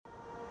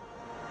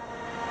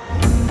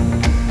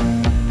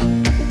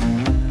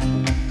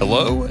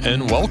Hello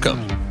and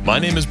welcome. My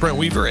name is Brent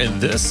Weaver,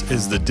 and this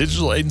is the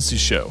Digital Agency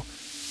Show,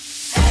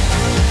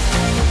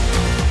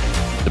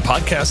 the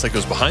podcast that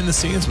goes behind the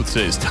scenes with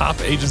today's top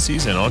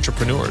agencies and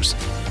entrepreneurs.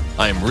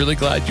 I am really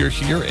glad you're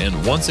here,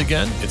 and once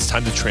again, it's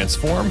time to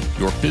transform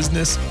your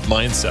business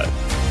mindset.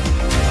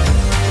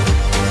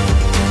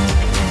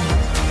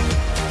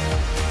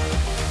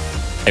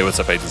 Hey, what's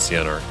up, agency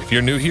owner? If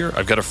you're new here,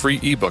 I've got a free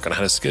ebook on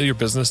how to scale your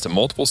business to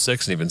multiple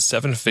 6 and even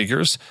 7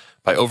 figures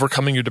by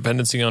overcoming your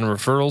dependency on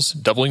referrals,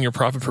 doubling your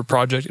profit per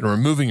project, and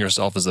removing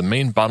yourself as the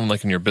main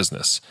bottleneck in your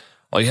business.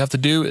 All you have to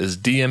do is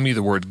DM me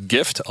the word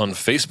gift on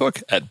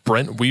Facebook at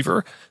Brent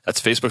Weaver.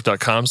 That's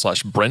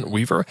facebook.com/Brent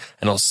Weaver,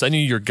 and I'll send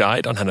you your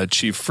guide on how to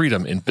achieve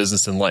freedom in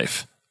business and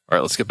life. All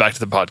right, let's get back to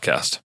the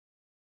podcast.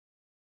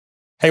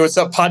 Hey, what's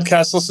up,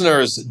 podcast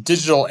listeners,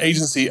 digital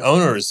agency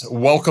owners?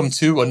 Welcome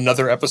to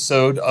another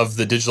episode of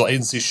the Digital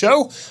Agency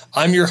Show.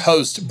 I'm your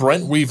host,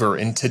 Brent Weaver,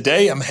 and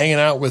today I'm hanging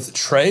out with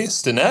Trey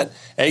Stinnett,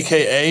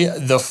 AKA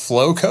the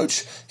Flow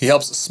Coach. He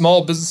helps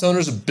small business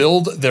owners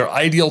build their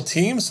ideal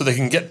team so they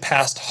can get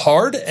past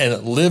hard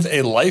and live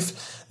a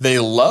life they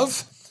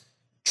love.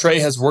 Trey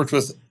has worked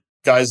with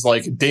guys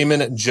like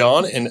Damon,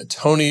 John, and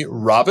Tony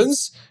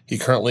Robbins. He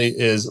currently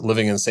is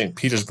living in St.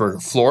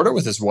 Petersburg, Florida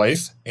with his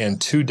wife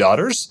and 2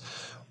 daughters.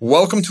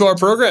 Welcome to our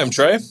program,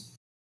 Trey.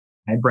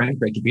 Hey, Brent.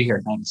 Great to be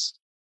here. Thanks.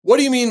 What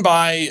do you mean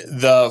by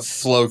the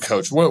Flow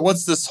Coach?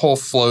 What's this whole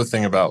flow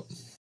thing about?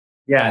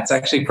 Yeah, it's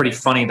actually pretty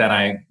funny that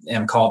I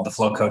am called the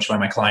Flow Coach by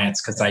my clients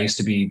because I used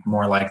to be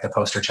more like the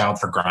poster child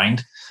for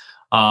grind.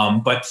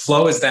 But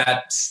flow is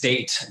that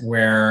state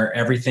where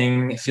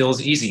everything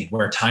feels easy,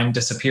 where time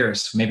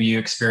disappears. Maybe you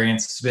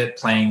experience it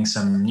playing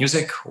some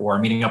music or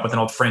meeting up with an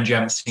old friend you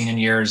haven't seen in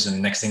years.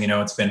 And next thing you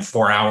know, it's been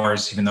 4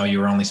 hours, even though you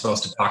were only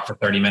supposed to talk for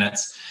 30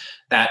 minutes.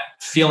 That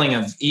feeling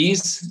of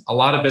ease, a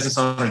lot of business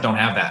owners don't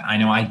have that. I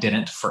know I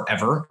didn't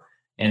forever.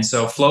 And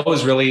so flow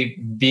is really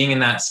being in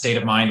that state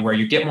of mind where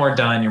you get more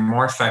done, you're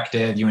more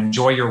effective, you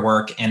enjoy your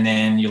work, and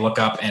then you look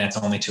up and it's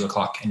only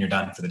 2:00 and you're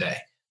done for the day.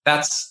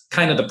 That's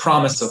kind of the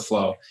promise of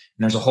flow. And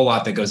there's a whole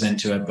lot that goes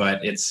into it, but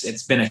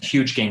it's been a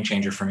huge game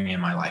changer for me in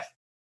my life.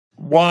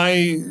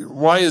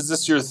 Why is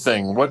this your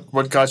thing?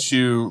 What got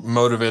you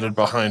motivated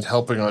behind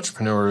helping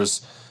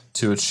entrepreneurs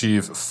to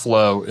achieve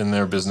flow in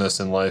their business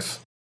and life?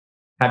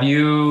 Have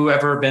you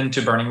ever been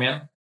to Burning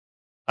Man?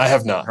 I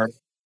have not.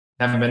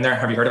 Haven't been there?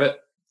 Have you heard of it?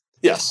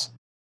 Yes.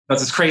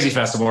 That's this crazy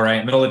festival,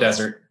 right? Middle of the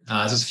desert.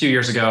 This was a few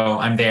years ago.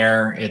 I'm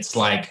there. It's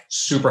like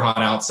super hot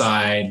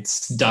outside.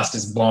 Dust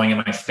is blowing in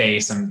my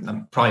face.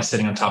 I'm probably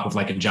sitting on top of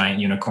like a giant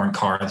unicorn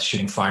car that's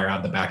shooting fire out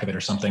of the back of it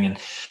or something. And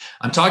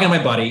I'm talking to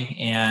my buddy,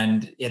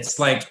 and it's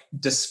like,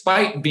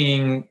 despite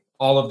being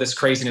all of this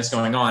craziness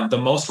going on, the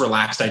most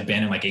relaxed I'd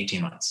been in like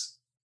 18 months.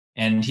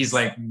 And he's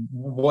like,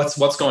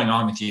 what's going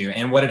on with you?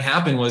 And what had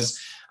happened was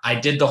I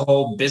did the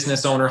whole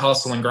business owner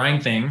hustle and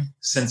grind thing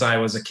since I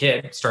was a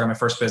kid, started my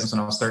first business when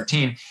I was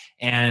 13.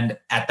 And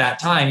at that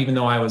time, even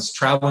though I was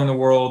traveling the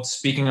world,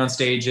 speaking on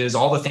stages,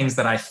 all the things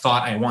that I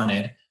thought I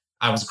wanted,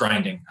 I was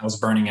grinding. I was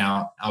burning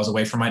out. I was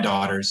away from my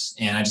daughters.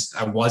 And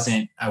I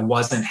wasn't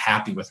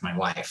happy with my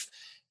life.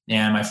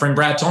 And my friend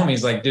Brad told me,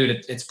 he's like,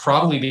 dude, it's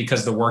probably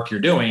because the work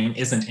you're doing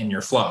isn't in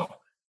your flow.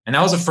 And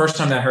that was the first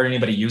time that I heard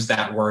anybody use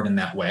that word in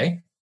that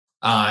way.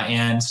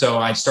 And so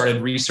I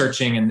started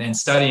researching and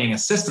studying a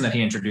system that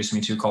he introduced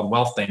me to called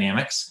Wealth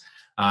Dynamics.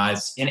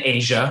 It's in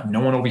Asia.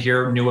 No one over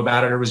here knew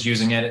about it or was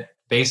using it.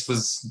 It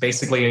was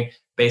basically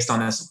based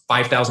on this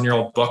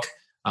 5,000-year-old book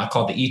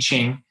called the I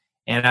Ching.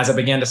 And as I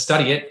began to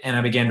study it and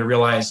I began to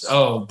realize,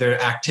 the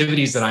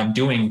activities that I'm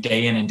doing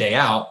day in and day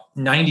out,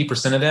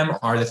 90% of them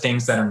are the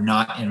things that are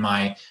not in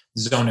my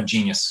zone of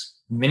genius.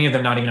 Many of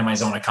them not even in my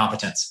zone of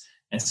competence.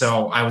 And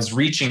so I was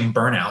reaching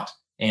burnout.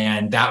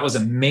 And that was a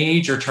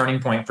major turning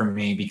point for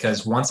me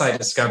because once I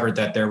discovered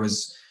that there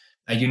was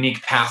a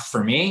unique path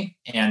for me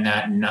and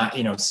that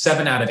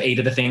 7 out of 8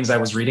 of the things I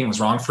was reading was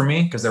wrong for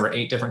me because there were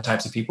 8 different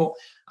types of people.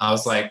 I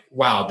was like,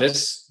 wow,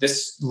 this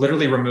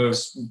literally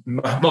removes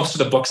most of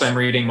the books I'm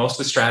reading, most of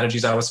the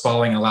strategies I was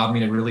following, allowed me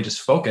to really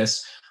just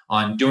focus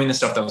on doing the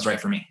stuff that was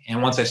right for me.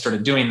 And once I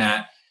started doing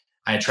that,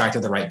 I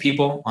attracted the right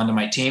people onto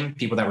my team,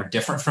 people that were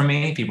different from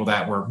me, people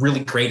that were really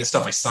great at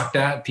stuff I sucked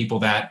at, people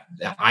that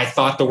I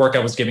thought the work I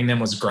was giving them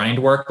was grind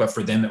work, but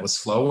for them it was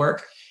flow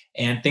work.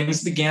 And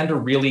things began to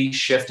really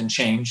shift and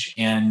change.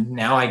 And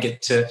now I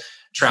get to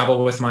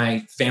travel with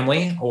my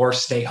family or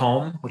stay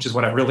home, which is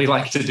what I really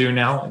like to do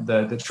now.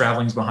 The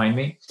traveling's behind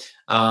me.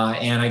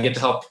 And I get to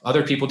help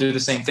other people do the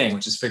same thing,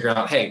 which is figure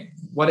out, hey,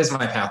 what is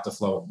my path to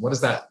flow? What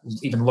does that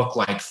even look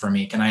like for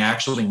me? Can I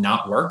actually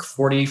not work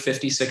 40,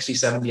 50, 60,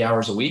 70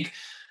 hours a week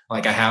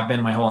like I have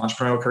been my whole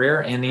entrepreneurial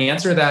career? And the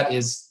answer to that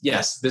is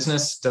yes,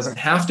 business doesn't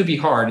have to be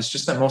hard. It's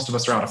just that most of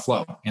us are out of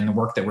flow and the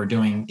work that we're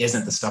doing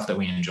isn't the stuff that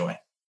we enjoy.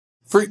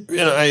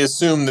 I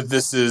assume that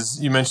this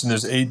is, you mentioned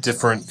there's 8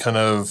 different kind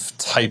of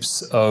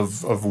types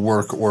of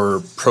work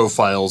or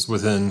profiles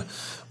within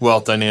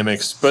Wealth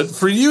Dynamics. But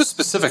for you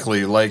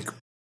specifically, like,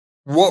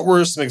 what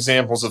were some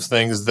examples of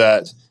things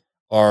that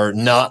are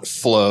not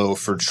flow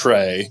for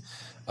Trey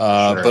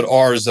but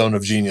our zone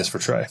of genius for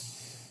Trey.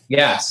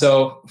 Yeah.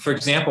 So for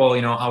example,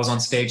 I was on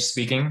stage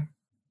speaking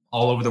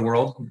all over the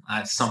world.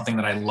 It's something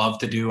that I love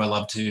to do. I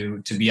love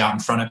to be out in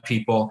front of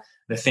people.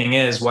 The thing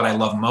is, what I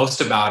love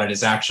most about it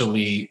is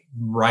actually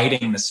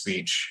writing the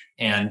speech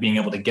and being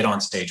able to get on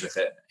stage with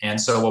it.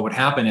 And so what would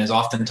happen is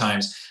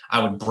oftentimes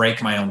I would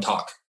break my own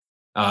talk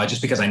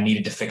just because I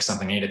needed to fix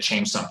something, I needed to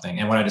change something.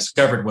 And what I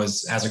discovered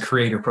was, as a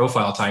creator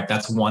profile type,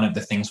 that's one of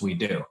the things we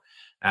do.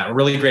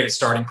 Really great at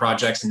starting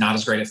projects, not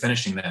as great at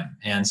finishing them.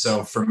 And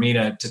so for me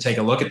to take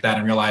a look at that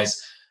and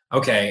realize,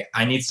 okay,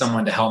 I need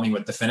someone to help me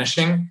with the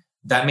finishing,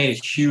 that made a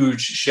huge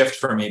shift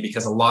for me,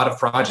 because a lot of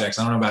projects,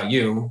 I don't know about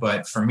you,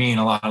 but for me and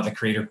a lot of the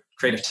creative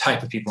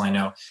type of people I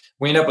know,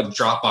 we end up with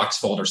Dropbox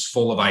folders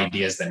full of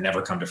ideas that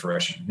never come to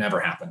fruition, never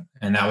happen.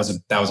 And that was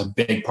a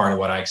big part of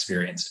what I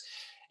experienced.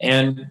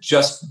 And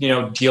just,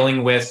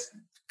 dealing with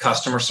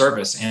customer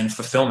service and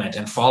fulfillment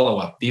and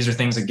follow-up. These are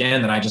things,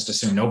 again, that I just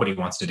assume nobody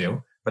wants to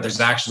do, but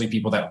there's actually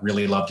people that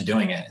really love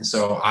doing it. And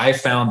so I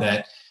found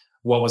that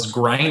what was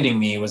grinding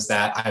me was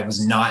that I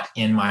was not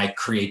in my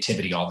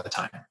creativity all the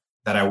time,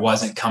 that I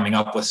wasn't coming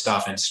up with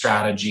stuff and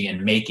strategy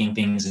and making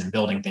things and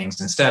building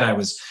things. Instead, I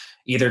was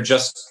either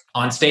just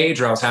on stage,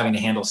 or I was having to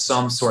handle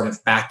some sort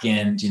of back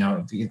end,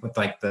 with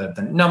like the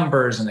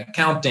numbers and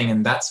accounting,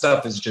 and that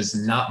stuff is just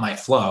not my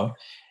flow.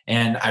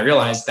 And I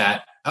realized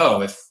that,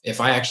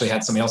 if I actually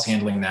had somebody else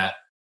handling that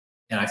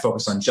and I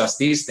focus on just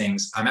these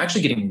things, I'm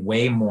actually getting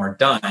way more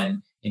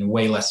done in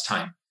way less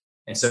time.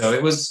 And so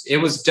it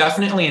was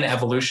definitely an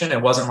evolution.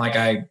 It wasn't like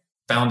I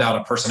found out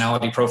a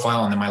personality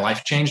profile and then my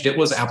life changed. It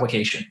was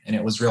application. And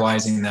it was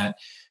realizing that,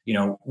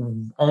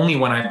 only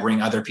when I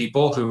bring other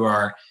people who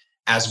are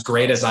as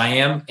great as I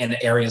am in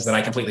areas that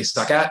I completely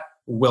suck at,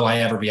 will I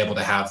ever be able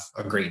to have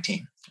a great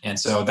team. And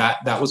so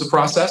that was a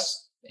process.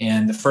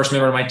 And the first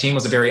member of my team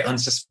was a very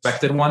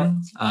unsuspected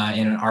one.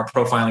 In our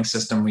profiling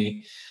system,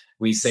 we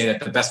say that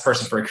the best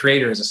person for a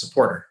creator is a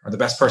supporter, or the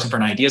best person for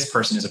an ideas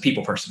person is a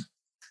people person.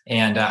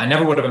 And I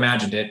never would have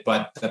imagined it,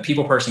 but the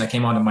people person that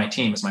came onto my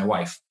team is my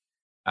wife.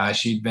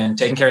 She'd been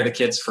taking care of the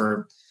kids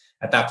for,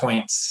 at that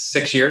point,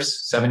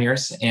 7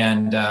 years,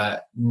 and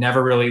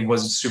never really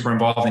was super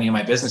involved in any of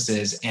my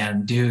businesses.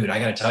 And dude, I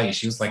got to tell you,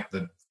 she was like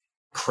the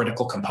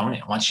critical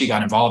component. Once she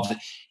got involved,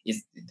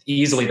 it's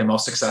easily the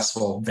most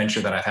successful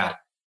venture that I've had.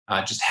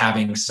 Just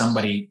having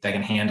somebody that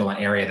can handle an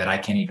area that I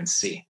can't even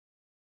see.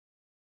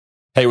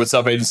 Hey, what's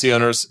up, agency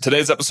owners?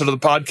 Today's episode of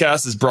the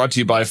podcast is brought to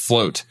you by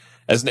Float.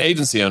 As an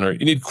agency owner,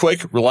 you need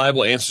quick,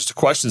 reliable answers to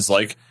questions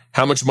like,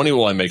 how much money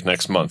will I make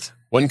next month?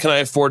 When can I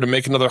afford to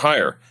make another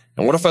hire?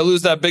 And what if I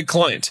lose that big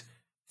client?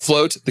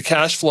 Float, the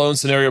cash flow and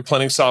scenario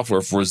planning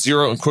software for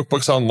Xero and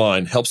QuickBooks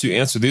Online, helps you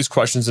answer these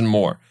questions and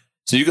more,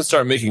 so you can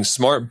start making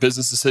smart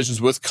business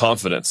decisions with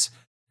confidence.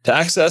 To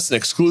access an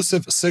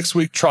exclusive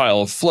 6-week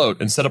trial of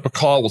Float and set up a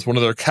call with one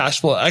of their cash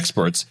flow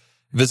experts,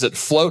 visit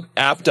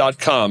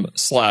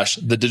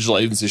floatapp.com/The Digital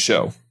Agency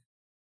Show.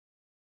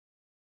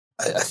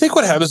 I think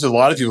what happens to a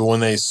lot of people when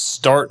they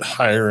start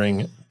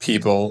hiring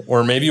people,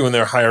 or maybe when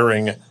they're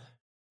hiring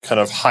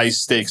kind of high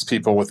stakes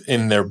people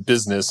within their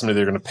business, somebody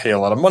they're going to pay a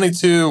lot of money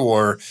to,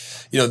 or,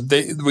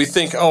 we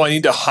think, I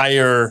need to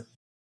hire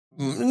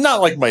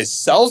not like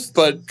myself,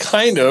 but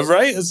kind of,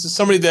 right? It's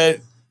somebody that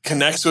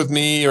connects with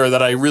me, or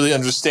that I really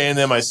understand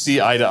them. I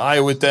see eye to eye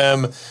with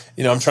them.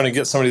 I'm trying to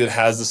get somebody that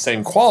has the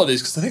same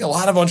qualities, because I think a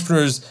lot of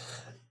entrepreneurs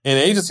and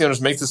agency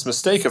owners make this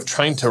mistake of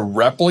trying to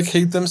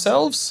replicate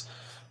themselves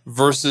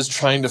versus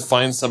trying to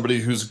find somebody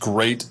who's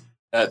great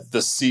at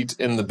the seat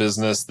in the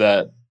business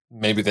that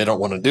maybe they don't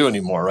want to do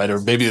anymore, right?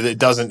 Or maybe it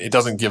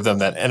doesn't give them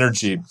that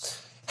energy.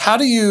 How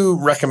do you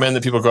recommend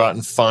that people go out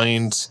and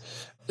find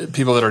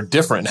people that are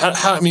different?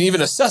 How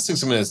even assessing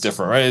something that's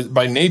different, right?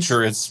 By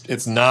nature,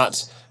 it's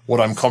not what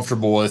I'm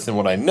comfortable with and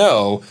what I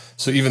know.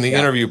 So even the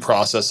interview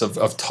process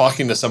of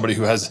talking to somebody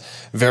who has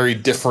very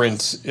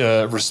different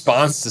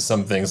response to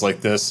some things like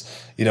this,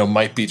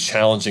 might be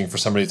challenging for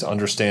somebody to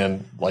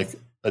understand, like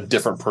a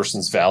different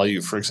person's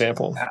value, for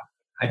example. Yeah,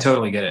 I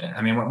totally get it.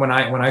 I mean, when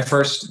I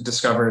first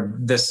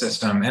discovered this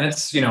system, and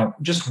it's,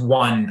 just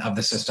one of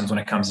the systems when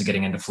it comes to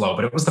getting into flow,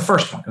 but it was the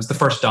first one. It was the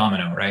first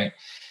domino, right?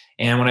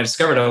 And when I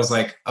discovered it, I was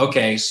like,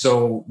 okay,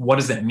 so what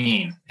does it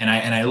mean? And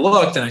I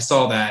looked and I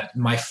saw that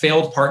my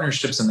failed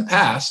partnerships in the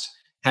past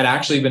had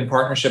actually been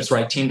partnerships where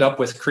I teamed up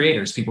with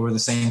creators, people who were the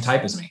same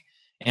type as me.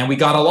 And we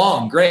got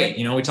along great.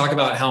 We talk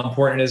about how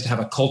important it is to have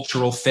a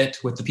cultural fit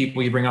with the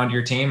people you bring onto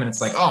your team. And it's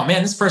like, oh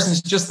man, this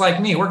person's just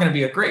like me. We're going to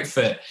be a great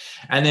fit.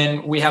 And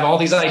then we have all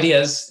these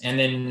ideas and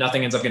then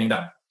nothing ends up getting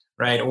done.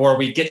 Right? Or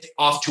we get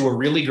off to a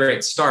really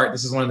great start.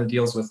 This is one of the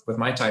deals with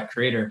my type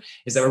creator,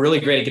 is that we're really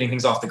great at getting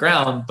things off the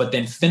ground, but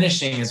then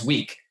finishing is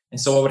weak.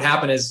 And so what would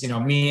happen is,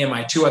 me and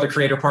my 2 other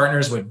creator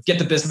partners would get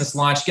the business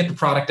launched, get the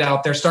product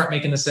out there, start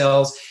making the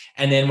sales.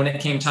 And then when it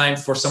came time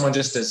for someone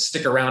just to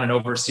stick around and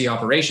oversee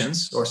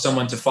operations, or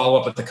someone to follow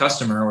up with the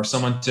customer, or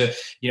someone to,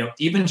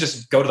 even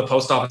just go to the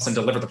post office and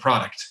deliver the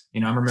product.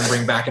 I'm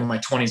remembering back in my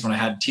 20s when I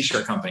had a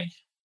t-shirt company.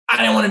 I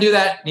didn't want to do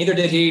that. Neither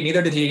did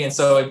he. And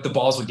so the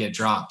balls would get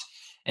dropped.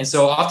 And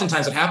so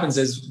oftentimes what happens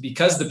is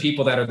because the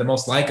people that are the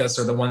most like us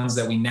are the ones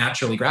that we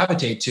naturally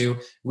gravitate to,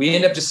 we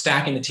end up just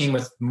stacking the team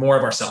with more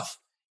of ourselves.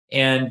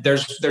 And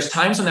there's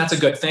times when that's a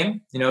good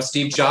thing.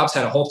 Steve Jobs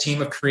had a whole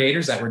team of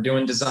creators that were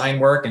doing design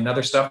work and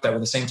other stuff that were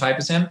the same type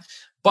as him,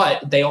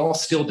 but they all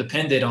still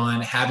depended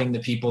on having the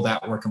people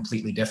that were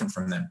completely different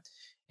from them.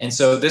 And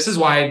so this is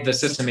why the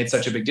system made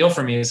such a big deal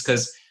for me, is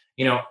because,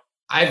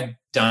 I've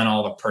done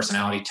all the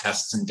personality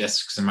tests and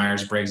DISCs and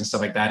Myers-Briggs and stuff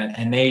like that.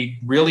 And they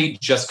really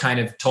just kind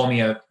of told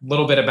me a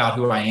little bit about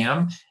who I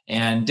am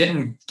and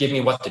didn't give me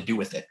what to do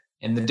with it.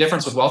 And the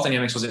difference with Wealth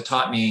Dynamics was it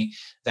taught me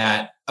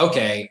that,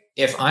 okay,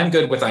 if I'm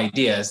good with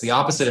ideas, the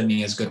opposite of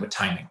me is good with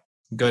timing,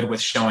 good with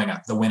showing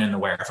up, the when and the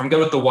where. If I'm good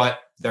with the what,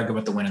 they're good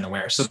with the when and the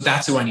where. So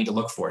that's who I need to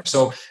look for.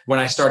 So when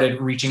I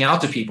started reaching out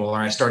to people, or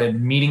I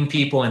started meeting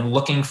people and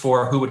looking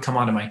for who would come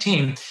onto my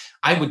team,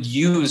 I would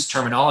use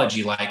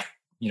terminology like,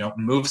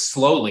 move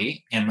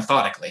slowly and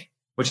methodically,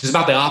 which is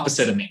about the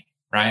opposite of me,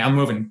 right? I'm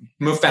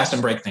move fast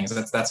and break things.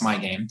 That's my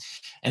game.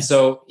 And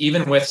so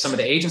even with some of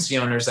the agency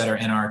owners that are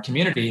in our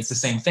community, it's the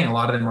same thing. A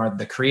lot of them are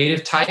the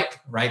creative type,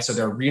 right? So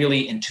they're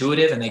really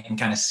intuitive and they can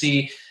kind of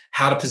see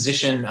how to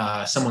position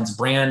someone's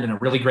brand in a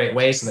really great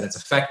way so that it's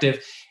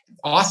effective.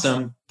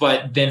 Awesome.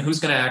 But then who's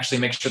going to actually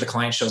make sure the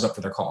client shows up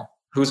for their call?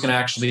 Who's going to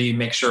actually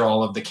make sure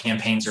all of the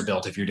campaigns are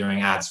built if you're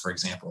doing ads, for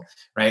example,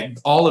 right?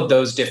 All of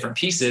those different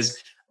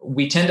pieces,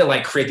 we tend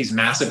to create these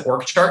massive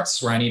org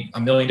charts where I need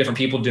a million different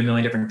people to do a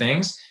million different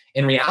things.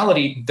 In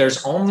reality,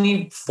 there's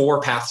only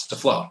 4 paths to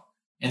flow.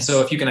 And so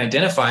if you can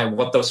identify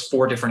what those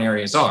 4 different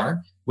areas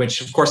are,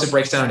 which of course it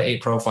breaks down into 8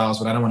 profiles,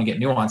 but I don't want to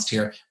get nuanced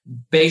here.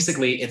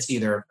 Basically, it's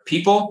either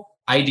people,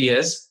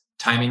 ideas,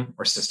 timing,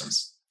 or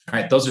systems. All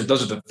right. Those are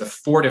the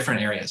 4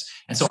 different areas.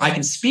 And so I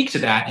can speak to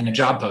that in a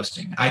job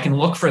posting. I can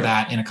look for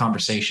that in a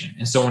conversation.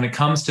 And so when it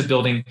comes to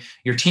building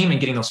your team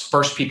and getting those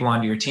first people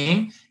onto your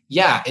team,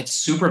 yeah, it's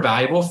super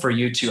valuable for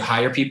you to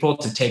hire people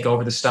to take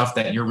over the stuff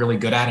that you're really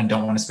good at and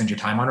don't want to spend your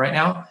time on right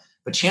now.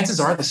 But chances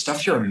are the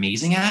stuff you're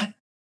amazing at,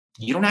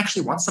 you don't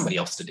actually want somebody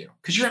else to do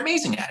because you're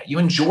amazing at it. You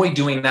enjoy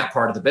doing that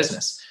part of the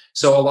business.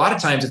 So a lot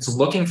of times it's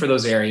looking for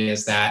those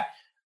areas that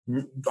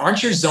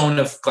aren't your zone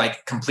of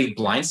complete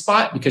blind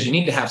spot, because you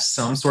need to have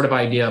some sort of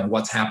idea of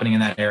what's happening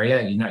in that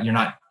area. You're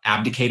not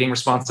abdicating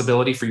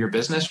responsibility for your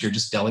business. You're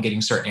just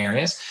delegating certain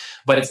areas,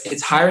 but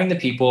it's hiring the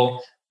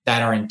people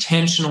that are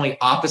intentionally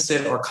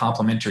opposite or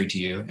complementary to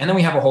you. And then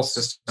we have a whole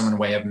system and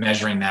way of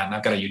measuring that. And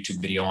I've got a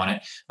YouTube video on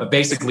it. But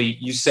basically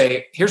you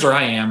say, here's where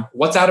I am,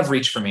 what's out of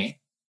reach for me,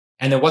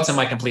 and then what's in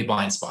my complete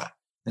blind spot.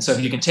 And so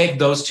if you can take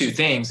those 2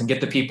 things and get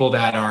the people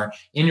that are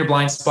in your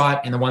blind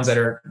spot and the ones that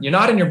you're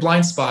not in your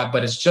blind spot,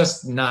 but it's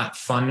just not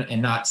fun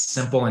and not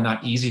simple and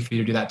not easy for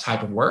you to do that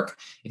type of work.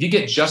 If you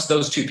get just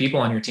those 2 people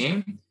on your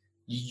team,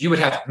 you would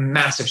have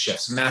massive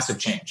shifts, massive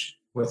change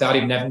without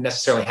even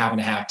necessarily having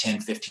to have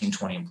 10, 15,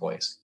 20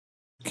 employees.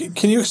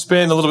 Can you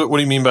expand a little bit? What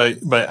do you mean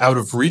by out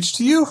of reach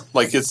to you?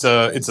 Like it's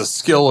a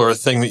skill or a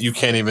thing that you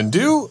can't even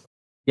do?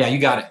 Yeah, you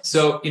got it.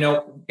 So,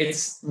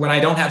 it's when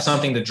I don't have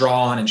something to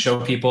draw on and show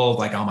people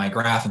like on my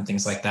graph and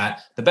things like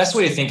that. The best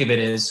way to think of it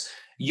is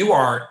you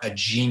are a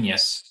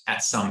genius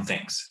at some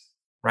things,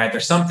 right?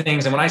 There's some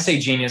things. And when I say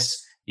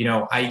genius,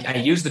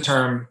 I use the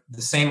term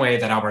the same way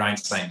that Albert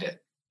Einstein did.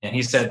 And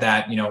he said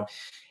that,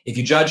 if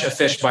you judge a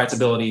fish by its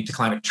ability to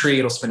climb a tree,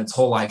 it'll spend its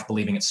whole life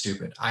believing it's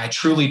stupid. I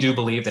truly do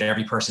believe that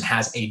every person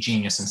has a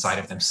genius inside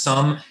of them,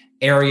 some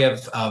area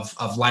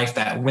of life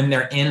that when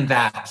they're in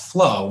that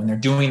flow, when they're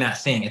doing that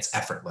thing, it's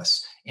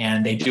effortless.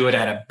 And they do it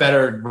at a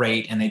better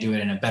rate and they do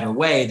it in a better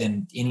way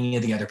than any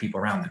of the other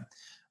people around them,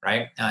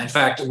 right? In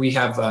fact, we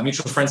have a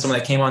mutual friend, someone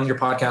that came on your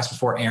podcast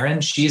before, Erin.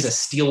 She's a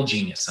steel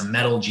genius, a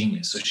metal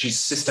genius. So she's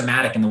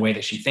systematic in the way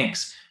that she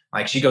thinks.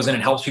 She goes in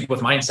and helps people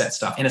with mindset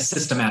stuff in a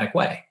systematic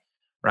way.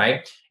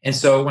 Right. And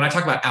so when I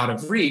talk about out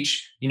of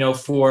reach,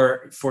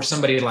 for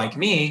somebody like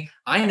me,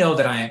 I know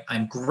that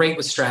I'm great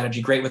with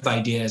strategy, great with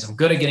ideas. I'm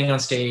good at getting on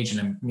stage and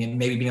I'm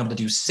maybe being able to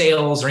do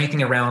sales or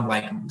anything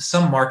around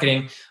some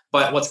marketing.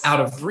 But what's out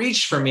of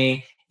reach for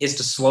me is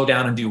to slow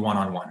down and do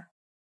one-on-one.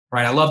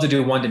 Right. I love to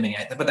do one-to-many,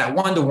 but that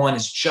one-to-one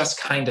is just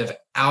kind of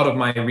out of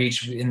my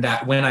reach in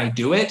that when I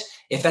do it,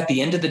 if at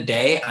the end of the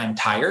day I'm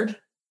tired,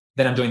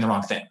 then I'm doing the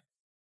wrong thing.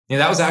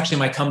 That was actually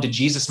my come to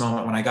Jesus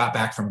moment when I got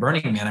back from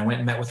Burning Man. I went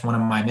and met with one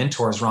of my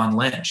mentors, Ron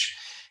Lynch,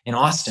 in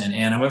Austin.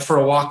 And I went for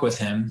a walk with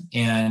him.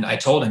 And I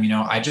told him,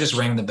 I just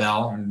rang the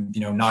bell and,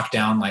 knocked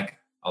down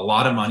a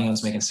lot of money. I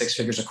was making 6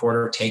 figures a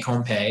quarter take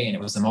home pay. And it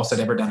was the most I'd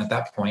ever done at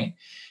that point.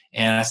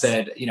 And I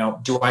said,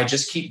 do I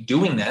just keep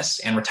doing this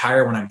and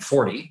retire when I'm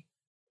 40?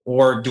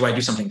 Or do I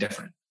do something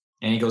different?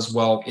 And he goes,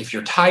 well, if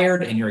you're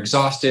tired and you're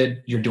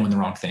exhausted, you're doing the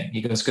wrong thing.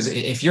 He goes, because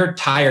if you're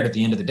tired at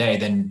the end of the day,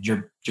 then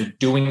you're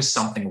doing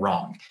something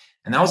wrong.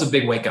 And that was a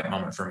big wake up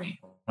moment for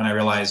me when I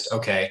realized,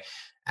 okay,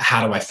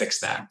 how do I fix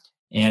that?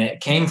 And it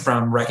came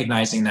from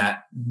recognizing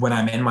that when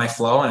I'm in my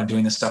flow and I'm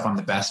doing the stuff I'm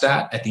the best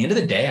at the end of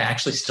the day, I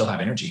actually still have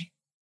energy.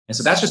 And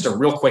so that's just a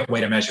real quick way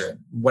to measure it.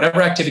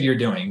 Whatever activity you're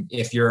doing,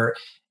 if you're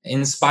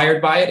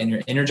inspired by it and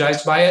you're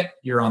energized by it,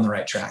 you're on the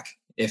right track.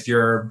 If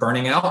you're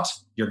burning out,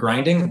 you're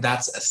grinding,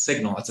 that's a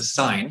signal, it's a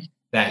sign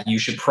that you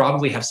should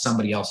probably have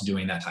somebody else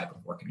doing that type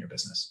of work in your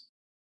business.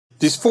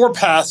 These 4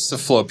 paths to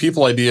flow: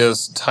 people,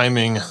 ideas,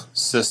 timing,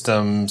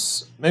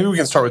 systems. Maybe we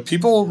can start with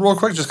people real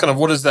quick. Just kind of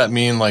what does that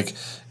mean? Like,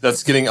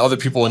 that's getting other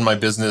people in my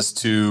business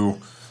to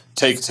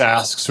take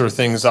tasks or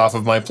things off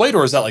of my plate,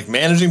 or is that like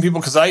managing people?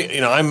 Because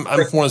I'm one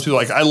of those people,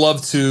 like, I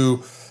love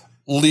to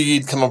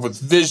lead, come up with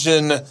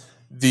vision.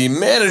 The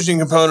managing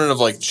component of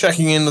like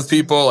checking in with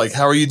people, like,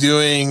 how are you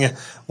doing?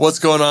 What's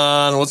going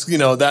on? What's,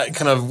 that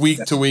kind of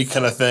week to week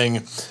kind of thing.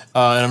 And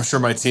I'm sure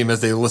my team, as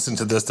they listen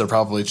to this, they're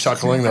probably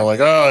chuckling. They're like,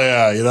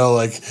 oh yeah,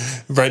 like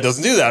Brett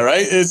doesn't do that,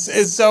 right?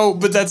 It's so,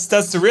 but that's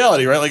the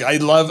reality, right? Like, I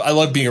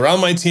love being around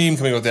my team,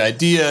 coming up with the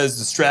ideas,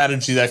 the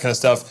strategy, that kind of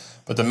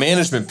stuff. But the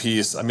management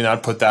piece,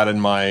 I'd put that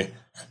in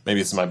maybe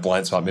it's in my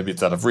blind spot, maybe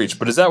it's out of reach.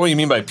 But is that what you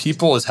mean by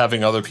people, is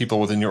having other people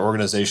within your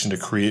organization to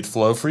create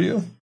flow for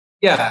you?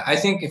 Yeah, I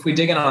think if we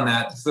dig in on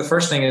that, the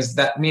first thing is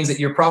that means that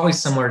you're probably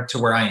similar to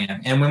where I am.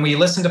 And when we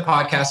listen to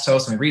podcast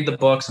hosts and we read the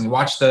books and we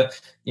watch the,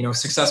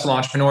 successful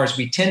entrepreneurs,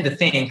 we tend to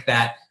think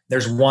that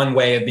there's one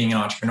way of being an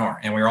entrepreneur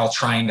and we're all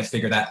trying to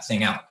figure that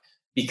thing out.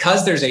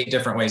 Because there's 8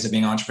 different ways of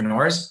being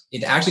entrepreneurs,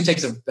 it actually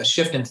takes a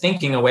shift in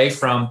thinking away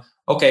from,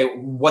 okay,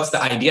 what's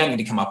the idea I need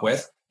to come up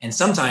with? And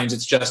sometimes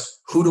it's just,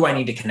 who do I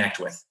need to connect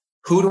with?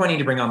 Who do I need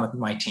to bring on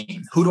my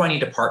team? Who do I need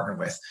to partner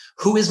with?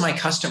 Who is my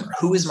customer?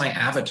 Who is my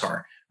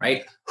avatar?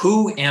 Right?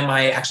 Who am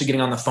I actually getting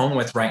on the phone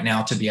with right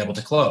now to be able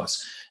to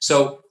close?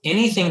 So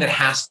anything that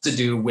has to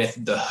do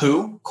with the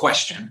who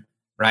question,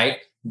 right?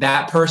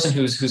 That person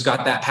who's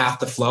got that path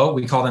to flow,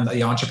 we call them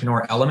the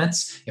entrepreneur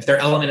elements. If their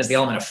element is the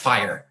element of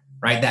fire,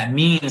 right? That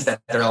means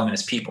that their element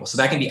is people. So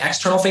that can be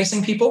external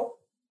facing people,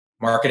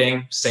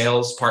 marketing,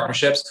 sales,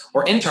 partnerships,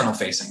 or internal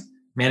facing,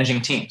 managing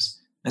teams.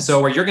 And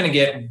so where you're going to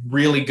get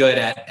really good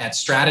at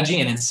strategy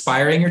and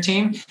inspiring your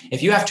team,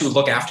 if you have to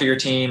look after your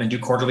team and do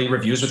quarterly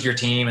reviews with your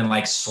team and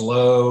like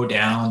slow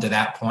down to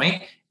that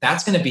point,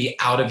 that's going to be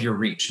out of your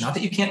reach. Not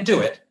that you can't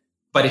do it,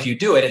 but if you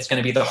do it, it's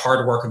going to be the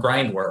hard work or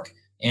grind work.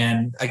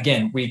 And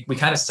again, we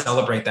kind of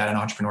celebrate that in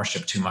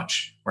entrepreneurship too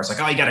much, where it's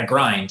like, oh, you got to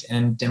grind.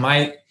 And in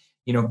my,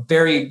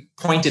 very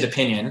pointed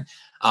opinion,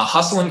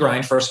 hustle and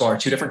grind, first of all, are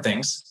 2 different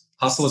things.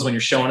 Hustle is when you're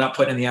showing up,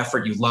 putting in the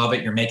effort, you love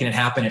it, you're making it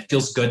happen. It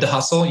feels good to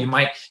hustle. You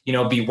might,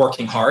 be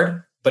working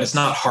hard, but it's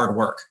not hard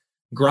work.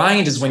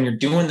 Grind is when you're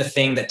doing the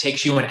thing that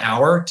takes you an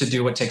hour to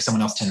do what takes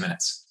someone else 10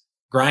 minutes.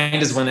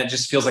 Grind is when it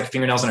just feels like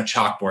fingernails on a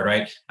chalkboard,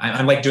 right?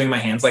 I'm like doing my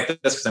hands like this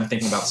because I'm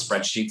thinking about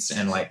spreadsheets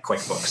and like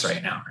QuickBooks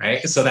right now,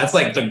 right? So that's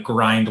like the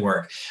grind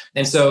work.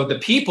 And so the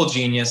people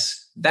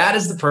genius, that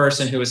is the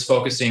person who is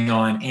focusing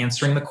on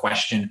answering the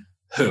question,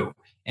 who?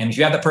 And if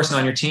you have that person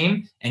on your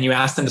team and you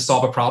ask them to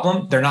solve a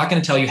problem, they're not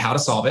going to tell you how to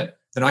solve it.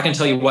 They're not going to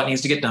tell you what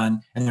needs to get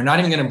done. And they're not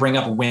even going to bring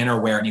up when or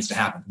where it needs to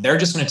happen. They're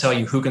just going to tell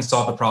you who can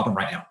solve the problem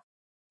right now.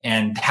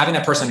 And having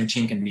that person on your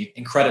team can be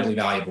incredibly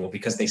valuable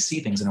because they see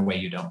things in a way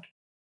you don't.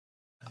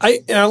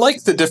 I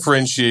like the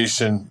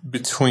differentiation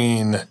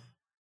between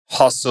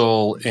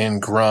hustle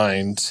and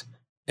grind.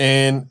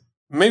 And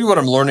maybe what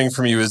I'm learning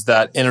from you is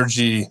that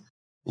energy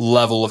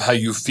level of how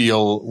you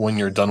feel when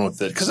you're done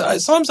with it.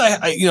 Because sometimes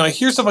I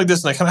hear stuff like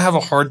this and I kind of have a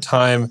hard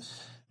time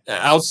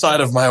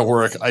outside of my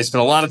work. I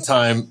spend a lot of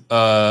time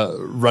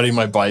riding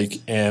my bike,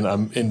 and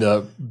I'm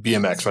into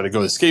BMX, right? I go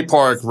to the skate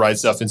park, ride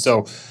stuff. And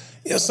so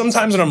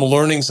sometimes when I'm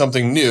learning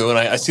something new, and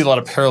I see a lot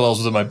of parallels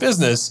within my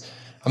business,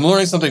 I'm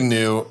learning something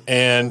new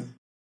and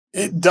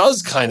it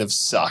does kind of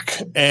suck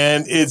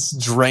and it's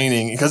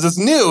draining because it's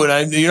new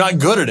and you're not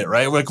good at it,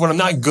 right? Like when I'm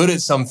not good at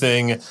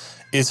something,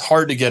 it's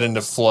hard to get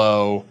into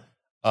flow.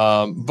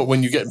 But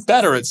when you get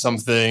better at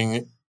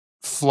something,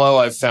 flow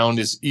I've found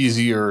is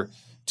easier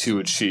to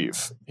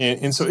achieve.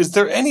 And so is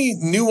there any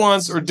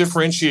nuance or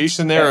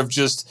differentiation there of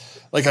just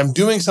like I'm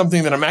doing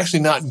something that I'm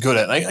actually not good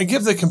at? I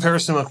give the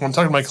comparison like when I'm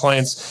talking to my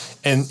clients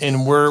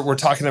and we're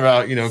talking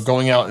about,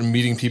 going out and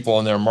meeting people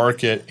in their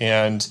market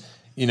and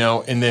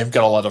they've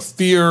got a lot of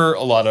fear,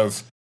 a lot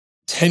of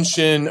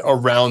tension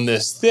around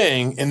this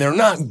thing, and they're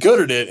not good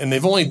at it. And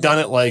they've only done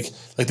it like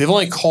they've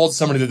only called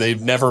somebody that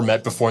they've never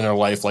met before in their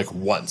life, like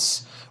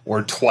once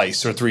or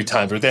twice or 3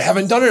 times, or they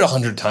haven't done it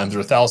 100 times or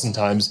 1,000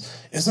 times.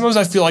 And sometimes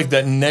I feel like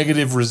that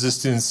negative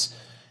resistance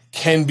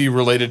can be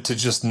related to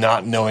just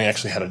not knowing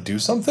actually how to do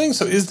something.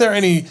 So is there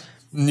any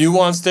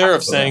nuance there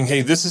of saying,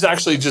 hey, this is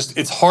actually just,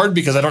 it's hard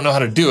because I don't know how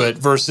to do it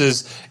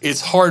versus it's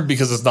hard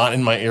because it's not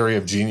in my area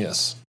of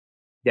genius?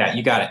 Yeah,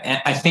 you got it.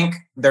 And I think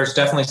there's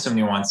definitely some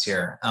nuance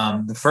here.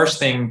 The first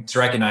thing to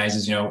recognize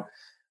is,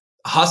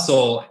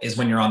 hustle is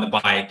when you're on the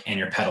bike and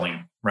you're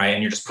pedaling, right?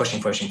 And you're just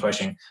pushing.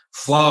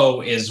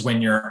 Flow is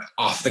when you're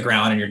off the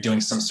ground and you're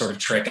doing some sort of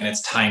trick and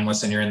it's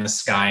timeless and you're in the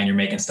sky and you're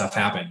making stuff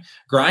happen.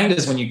 Grind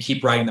is when you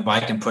keep riding the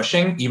bike and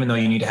pushing, even though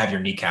you need to have your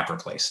kneecap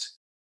replaced,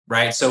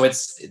 right? So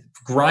it's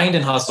grind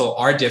and hustle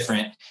are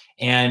different.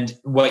 And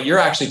what you're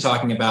actually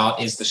talking about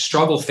is the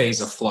struggle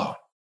phase of flow,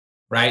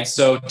 right?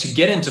 So to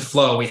get into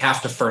flow, we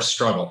have to first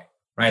struggle,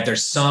 right?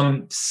 There's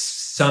some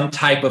some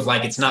type of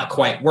like, it's not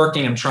quite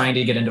working. I'm trying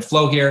to get into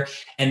flow here.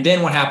 And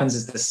then what happens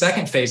is the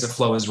second phase of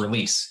flow is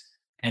release.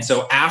 And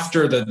so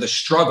after the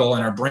struggle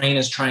and our brain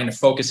is trying to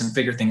focus and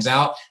figure things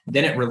out,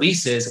 then it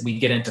releases, we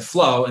get into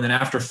flow. And then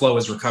after flow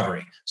is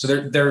recovery. So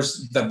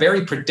there's the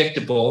very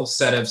predictable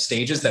set of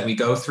stages that we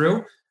go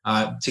through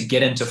to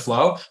get into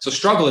flow. So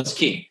struggle is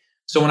key.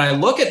 So when I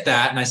look at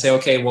that and I say,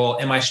 okay, well,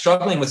 am I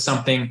struggling with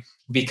something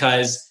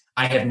because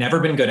I have never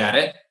been good at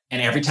it?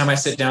 And every time I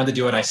sit down to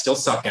do it, I still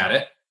suck at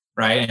it,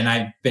 right? And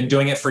I've been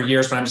doing it for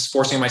years, but I'm just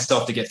forcing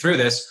myself to get through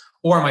this.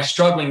 Or am I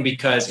struggling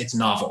because it's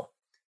novel?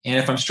 And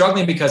if I'm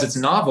struggling because it's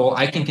novel,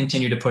 I can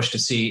continue to push to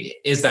see,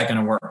 is that going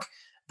to work?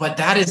 But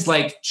that is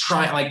like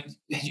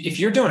if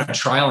you're doing a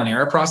trial and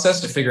error process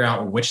to figure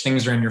out which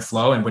things are in your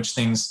flow and which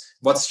things,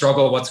 what's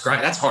struggle, what's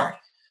grind, that's hard.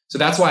 So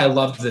that's why I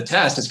loved the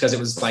test, is because it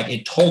was like,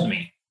 it told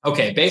me,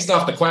 okay, based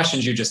off the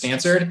questions you just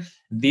answered,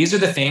 these are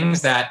the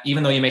things that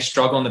even though you may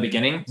struggle in the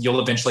beginning,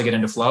 you'll eventually get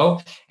into flow.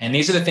 And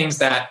these are the things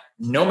that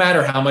no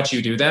matter how much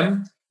you do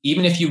them,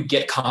 even if you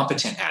get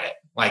competent at it,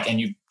 like,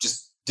 and you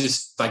just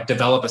like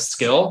develop a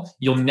skill,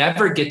 you'll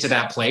never get to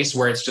that place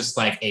where it's just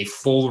like a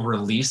full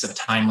release of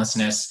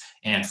timelessness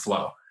and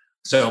flow.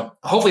 So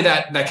hopefully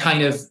that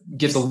kind of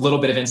gives a little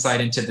bit of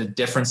insight into the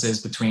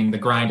differences between the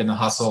grind and the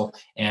hustle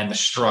and the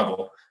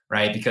struggle,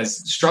 right? Because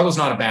struggle is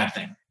not a bad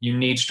thing. You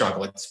need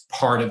struggle. It's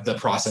part of the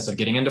process of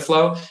getting into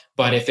flow.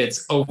 But if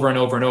it's over and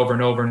over and over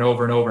and over and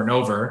over and over and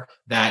over,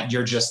 that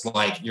you're just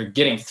like, you're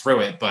getting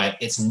through it, but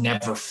it's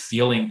never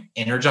feeling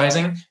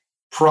energizing,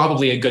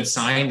 probably a good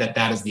sign that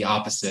that is the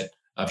opposite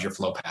of your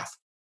flow path.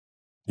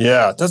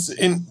 Yeah,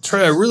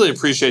 Trey, I really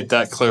appreciate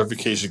that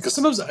clarification, because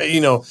sometimes,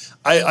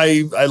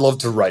 I love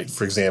to write,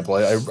 for example.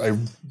 I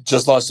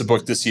just launched a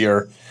book this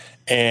year,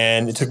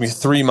 and it took me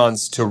 3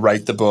 months to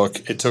write the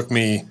book. It took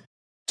me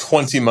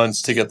 20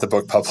 months to get the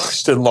book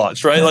published and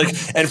launched, right? Like,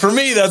 and for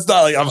me, that's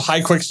not like, I'm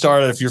high quick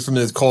start. If you're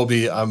familiar with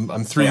Colby,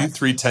 I'm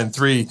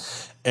 3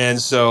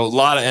 And so a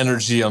lot of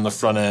energy on the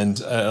front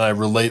end. And I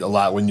relate a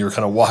lot when you're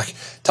kind of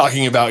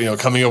talking about,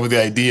 coming up with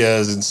the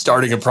ideas and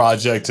starting a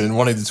project and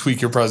wanting to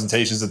tweak your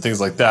presentations and things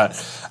like that.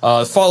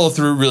 Follow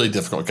through, really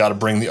difficult. Got to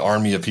bring the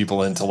army of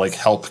people in to like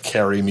help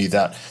carry me.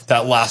 That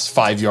last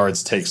 5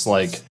 yards takes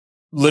like,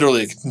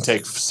 literally it can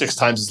take 6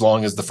 times as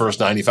long as the first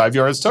 95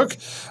 yards took.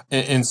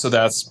 And so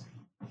that's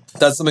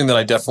something that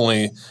I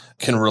definitely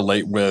can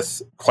relate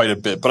with quite a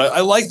bit. But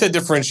I like that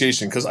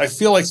differentiation, because I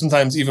feel like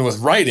sometimes even with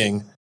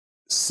writing,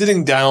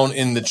 sitting down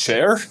in the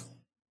chair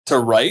to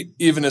write,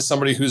 even as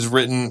somebody who's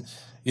written,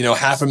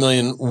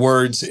 500,000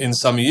 words in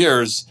some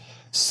years,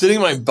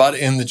 sitting my butt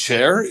in the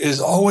chair is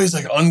always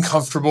like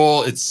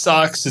uncomfortable. It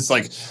sucks. It's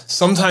like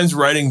sometimes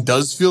writing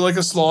does feel like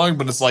a slog,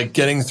 but it's like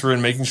getting through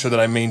and making sure that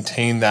I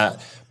maintain that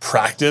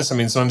practice. I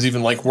mean, sometimes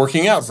even like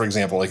working out, for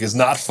example, like it's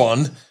not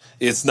fun.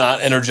 It's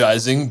not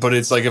energizing, but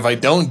it's like if I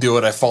don't do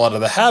it, I fall out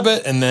of the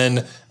habit, and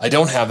then I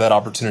don't have that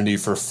opportunity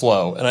for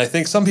flow. And I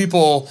think some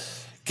people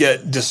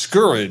get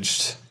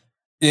discouraged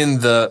in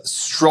the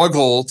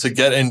struggle to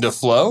get into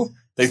flow.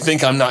 They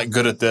think I'm not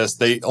good at this.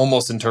 They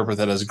almost interpret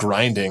that as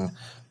grinding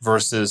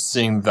versus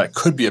seeing that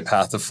could be a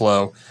path to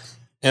flow.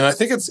 And I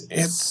think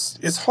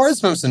it's hard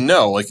sometimes to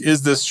know, like,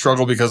 is this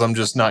struggle because I'm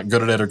just not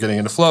good at it or getting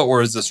into flow,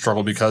 or is this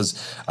struggle because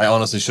I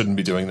honestly shouldn't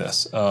be doing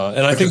this?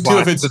 And I think too,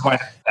 if it's the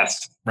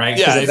test, right?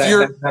 Yeah,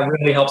 that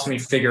really helps me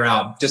figure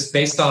out, just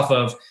based off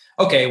of,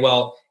 okay,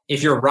 well,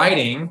 if you're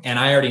writing and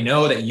I already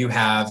know that you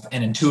have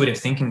an intuitive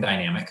thinking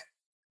dynamic,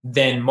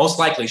 then most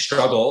likely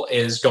struggle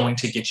is going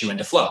to get you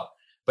into flow.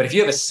 But if you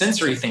have a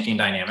sensory thinking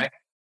dynamic,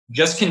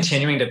 just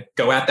continuing to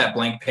go at that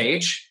blank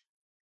page,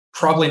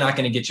 probably not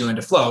going to get you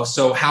into flow.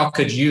 So how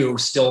could you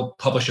still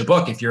publish a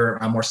book if you're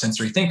a more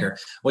sensory thinker?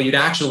 Well, you'd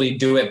actually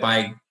do it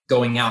by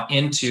going out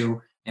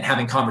into and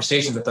having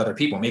conversations with other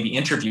people, maybe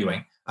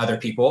interviewing other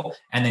people,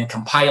 and then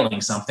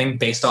compiling something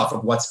based off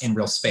of what's in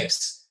real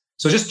space.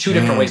 So just 2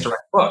 different ways to write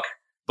a book.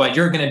 But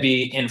you're going to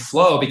be in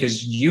flow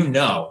because you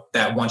know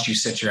that once you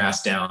sit your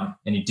ass down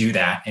and you do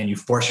that and you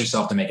force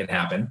yourself to make it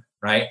happen,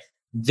 right?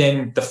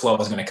 Then the flow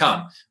is going to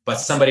come. But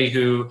somebody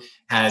who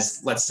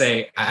has, let's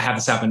say, I have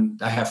this happen.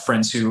 I have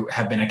friends who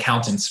have been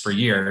accountants for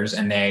years,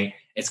 and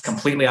it's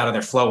completely out of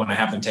their flow when I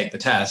have them take the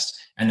test.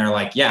 And they're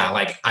like, yeah,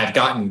 like I've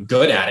gotten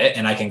good at it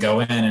and I can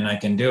go in and I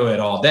can do it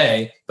all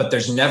day, but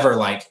there's never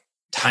like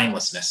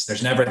timelessness.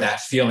 There's never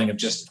that feeling of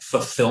just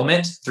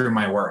fulfillment through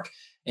my work.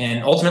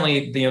 And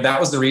ultimately, that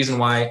was the reason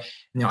why,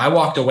 I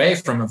walked away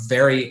from a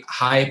very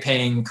high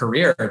paying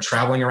career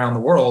traveling around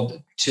the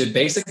world to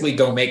basically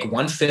go make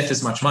 1/5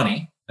 as much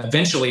money.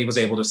 Eventually was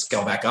able to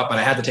scale back up, but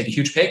I had to take a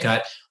huge pay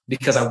cut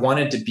because I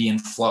wanted to be in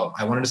flow.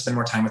 I wanted to spend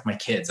more time with my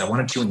kids. I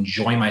wanted to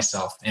enjoy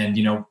myself. And,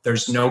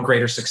 there's no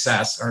greater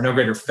success or no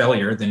greater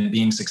failure than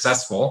being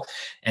successful.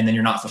 And then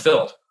you're not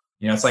fulfilled.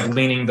 It's like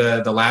leaning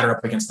the ladder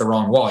up against the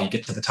wrong wall. You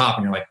get to the top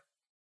and you're like,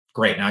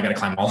 great, now I got to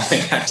climb all the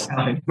way back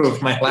down and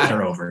move my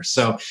ladder over.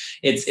 So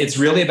it's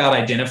really about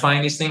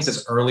identifying these things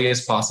as early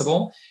as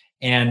possible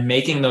and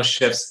making those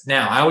shifts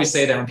now. I always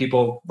say that when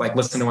people like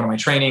listen to one of my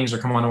trainings or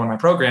come on to one of my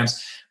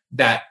programs,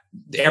 that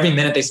every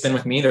minute they spend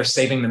with me, they're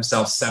saving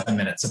themselves 7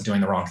 minutes of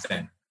doing the wrong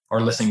thing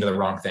or listening to the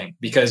wrong thing,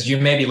 because you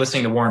may be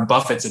listening to Warren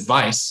Buffett's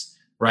advice,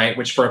 right?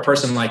 Which for a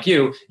person like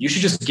you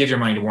should just give your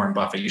money to Warren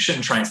Buffett. You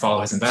shouldn't try and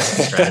follow his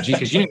investment strategy,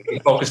 because you need to be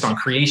focused on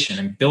creation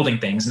and building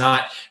things,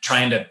 not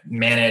trying to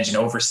manage and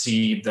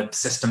oversee the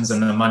systems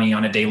and the money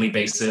on a daily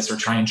basis or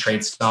try and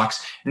trade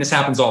stocks. And this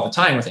happens all the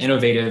time with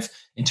innovative,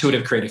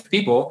 intuitive, creative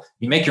people.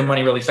 You make your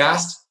money really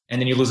fast, and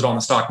then you lose it all in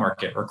the stock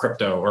market or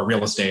crypto or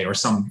real estate or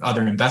some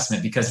other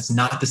investment, because it's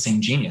not the same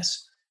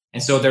genius.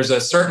 And so there's a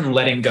certain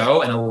letting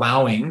go and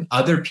allowing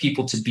other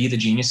people to be the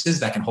geniuses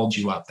that can hold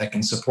you up, that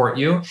can support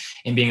you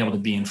in being able to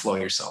be in flow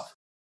yourself.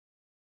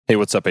 Hey,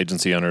 what's up,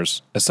 agency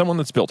owners? As someone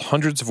that's built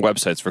hundreds of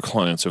websites for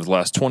clients over the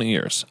last 20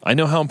 years, I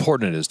know how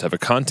important it is to have a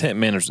content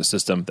management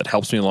system that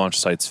helps me launch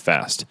sites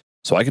fast,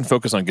 so I can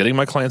focus on getting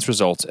my clients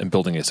results and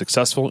building a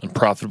successful and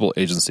profitable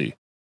agency.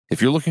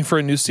 If you're looking for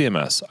a new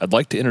CMS, I'd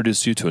like to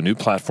introduce you to a new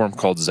platform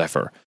called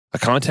Zephyr, a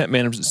content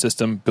management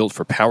system built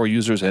for power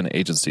users and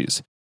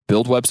agencies.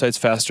 Build websites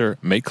faster,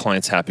 make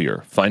clients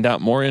happier. Find out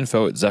more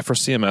info at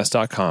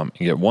zephyrcms.com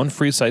and get one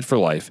free site for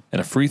life and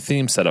a free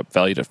theme setup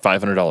valued at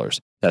 $500.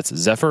 That's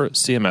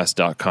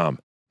zephyrcms.com.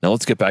 Now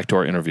let's get back to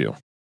our interview.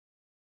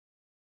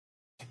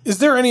 Is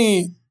there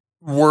any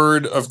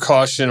word of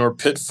caution or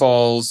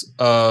pitfalls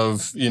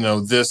of,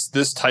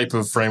 this type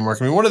of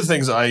framework? I mean, one of the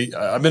things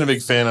I've been a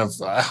big fan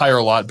of, I hire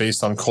a lot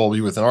based on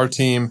Kolbe within our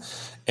team.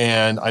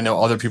 And I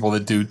know other people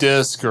that do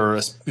DISC or,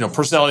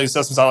 personality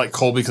assessments. I like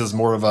Kolbe because it's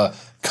more of a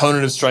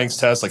cognitive strengths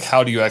test. Like,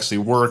 how do you actually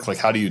work? Like,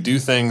 how do you do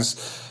things?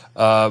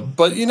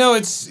 But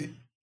I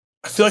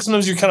feel like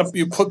sometimes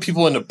you put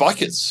people into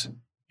buckets.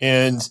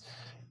 And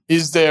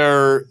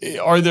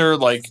are there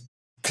like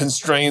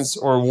constraints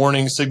or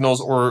warning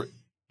signals or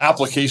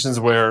applications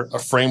where a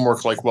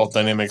framework like Wealth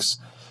Dynamics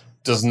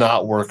does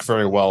not work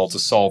very well to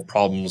solve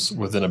problems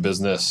within a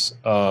business?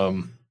 I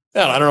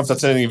don't know if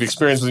that's anything you've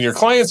experienced with your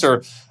clients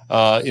or,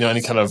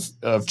 any kind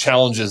of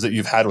challenges that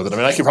you've had with it. I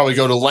mean, I could probably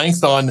go to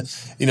length on,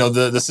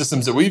 the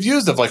systems that we've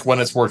used of like when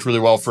it's worked really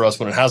well for us,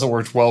 when it hasn't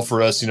worked well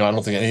for us. I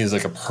don't think any is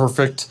like a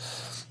perfect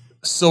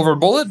silver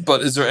bullet,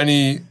 but is there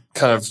any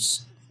kind of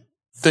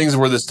things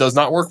where this does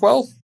not work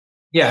well?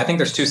 Yeah, I think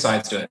there's two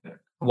sides to it.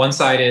 One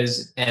side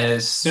is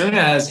as soon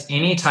as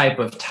any type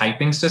of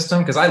typing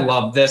system, because I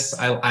love this,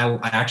 I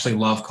actually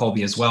love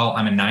Kolbe as well.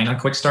 I'm a 9 on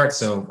Quick Start,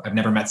 so I've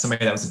never met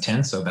somebody that was a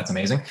 10, so that's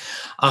amazing.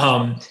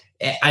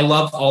 I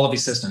love all of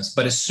these systems,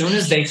 but as soon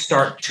as they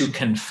start to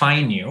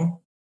confine you,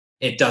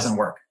 it doesn't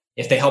work.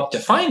 If they help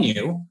define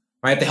you,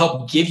 right, they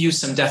help give you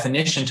some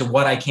definition to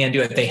what I can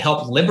do, if they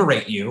help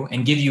liberate you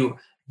and give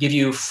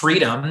you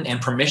freedom and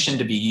permission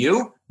to be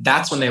you,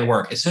 that's when they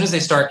work. As soon as they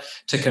start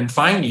to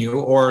confine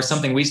you, or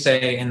something we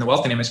say in the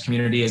Wealth Dynamics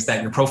community is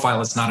that your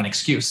profile is not an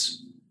excuse.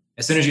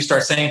 As soon as you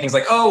start saying things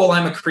like, oh, well,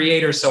 I'm a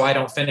creator, so I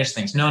don't finish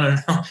things. No,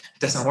 it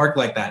doesn't work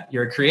like that.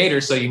 You're a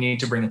creator, so you need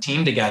to bring a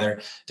team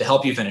together to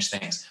help you finish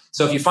things.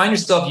 So if you find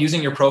yourself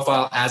using your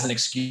profile as an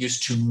excuse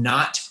to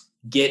not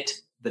get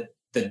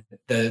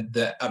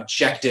the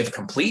objective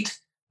complete,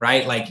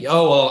 right? Like,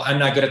 oh, well, I'm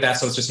not good at that,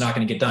 so it's just not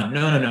going to get done.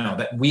 No.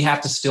 That we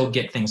have to still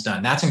get things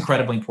done. That's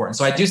incredibly important.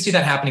 So I do see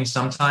that happening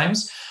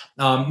sometimes,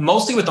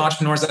 mostly with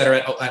entrepreneurs that are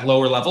at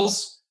lower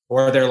levels,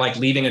 or they're like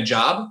leaving a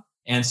job.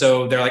 And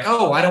so they're like,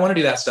 oh, I don't want to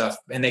do that stuff.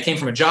 And they came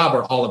from a job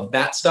where all of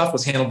that stuff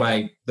was handled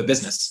by the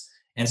business.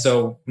 And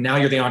so now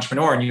you're the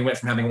entrepreneur and you went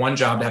from having one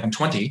job to having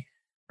 20,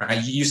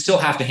 right? You still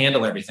have to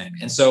handle everything.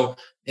 And so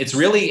it's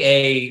really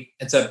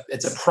it's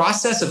a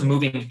process of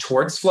moving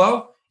towards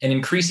flow and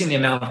increasing the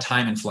amount of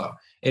time in flow.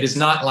 It is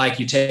not like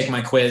you take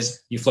my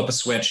quiz, you flip a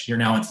switch, you're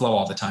now in flow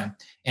all the time.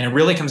 And it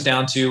really comes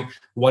down to,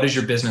 what does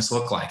your business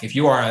look like? If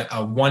you are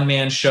a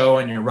one-man show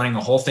and you're running the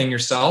whole thing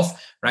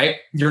yourself, right,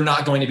 you're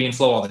not going to be in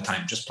flow all the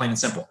time, just plain and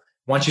simple.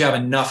 Once you have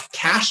enough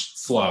cash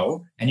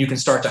flow and you can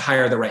start to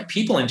hire the right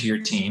people into your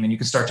team, and you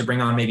can start to bring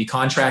on maybe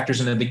contractors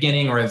in the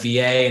beginning or a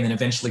VA and then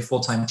eventually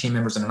full-time team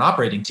members in an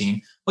operating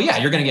team, well, yeah,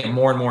 you're going to get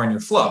more and more in your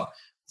flow.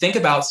 Think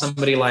about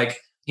somebody like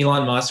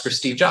Elon Musk or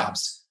Steve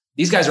Jobs.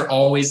 These guys are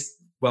always,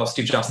 well,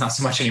 Steve Jobs, not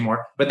so much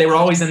anymore, but they were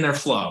always in their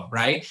flow,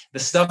 right? The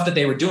stuff that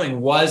they were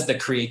doing was the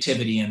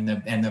creativity and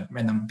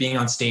the being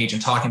on stage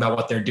and talking about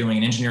what they're doing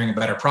and engineering a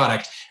better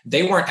product.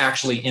 They weren't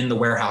actually in the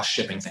warehouse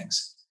shipping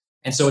things.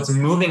 And so it's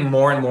moving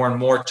more and more and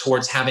more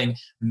towards having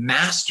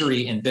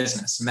mastery in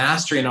business,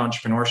 mastery in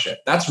entrepreneurship.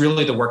 That's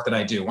really the work that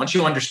I do. Once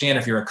you understand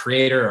if you're a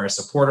creator or a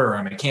supporter or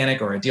a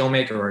mechanic or a deal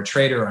maker or a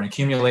trader or an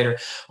accumulator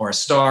or a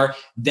star,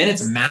 then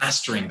it's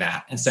mastering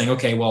that and saying,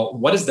 okay, well,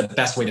 what is the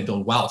best way to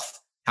build wealth?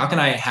 How can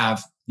I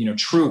have,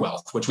 true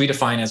wealth, which we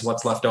define as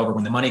what's left over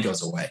when the money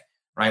goes away,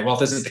 right?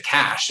 Wealth isn't the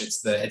cash,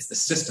 it's the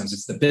systems,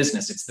 it's the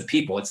business, it's the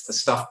people, it's the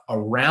stuff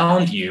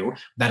around you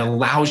that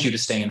allows you to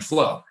stay in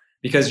flow.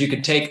 Because you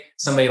could take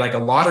somebody like a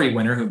lottery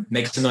winner who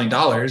makes $1 million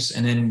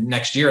and then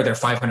next year they're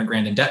 500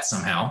 grand in debt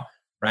somehow,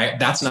 right?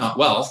 That's not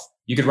wealth.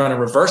 You could run a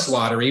reverse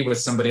lottery with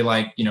somebody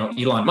like,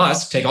 Elon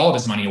Musk, take all of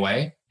his money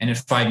away, and in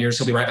 5 years,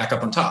 he'll be right back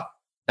up on top.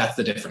 That's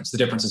the difference. The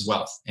difference is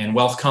wealth. And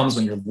wealth comes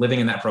when you're living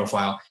in that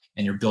profile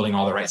and you're building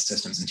all the right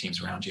systems and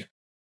teams around you.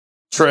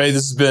 Trey,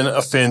 this has been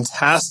a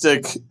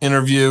fantastic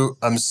interview.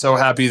 I'm so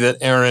happy that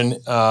Aaron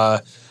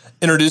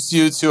introduced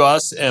you to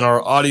us and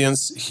our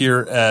audience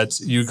here at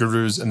You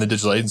Gurus and the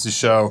Digital Agency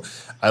Show.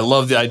 I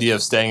love the idea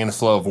of staying in the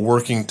flow, of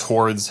working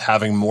towards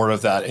having more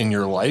of that in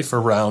your life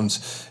around,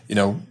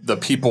 the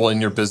people in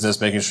your business,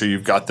 making sure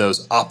you've got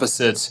those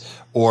opposite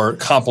or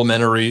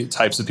complementary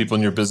types of people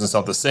in your business,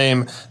 not the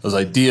same, those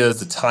ideas,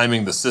 the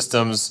timing, the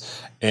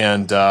systems.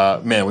 And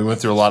man, we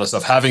went through a lot of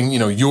stuff. Having,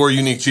 your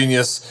unique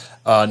genius,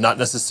 not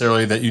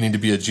necessarily that you need to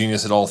be a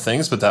genius at all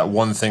things, but that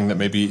one thing that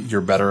maybe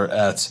you're better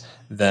at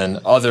than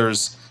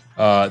others.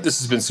 This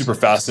has been super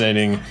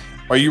fascinating.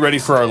 Are you ready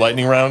for our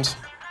lightning round?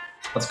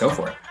 Let's go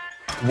for it.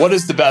 What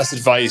is the best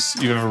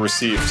advice you've ever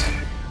received?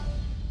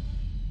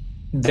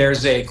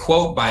 There's a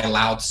quote by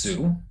Lao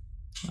Tzu,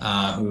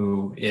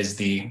 who is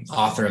the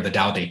author of the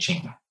Tao Te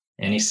Ching.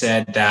 And he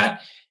said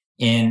that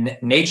in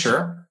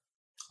nature,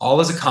 all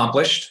is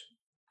accomplished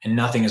and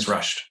nothing is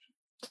rushed.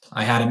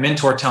 I had a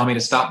mentor tell me to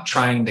stop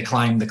trying to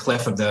climb the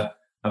cliff of the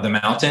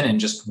mountain and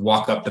just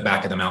walk up the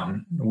back of the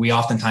mountain. We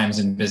oftentimes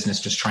in business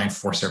just try and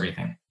force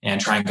everything and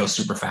try and go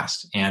super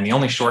fast. And the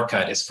only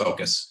shortcut is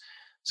focus.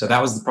 So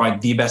that was probably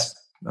the best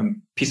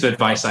piece of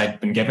advice I'd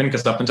been given,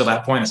 because up until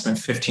that point, I spent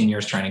 15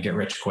 years trying to get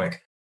rich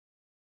quick.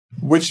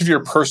 Which of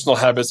your personal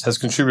habits has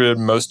contributed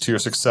most to your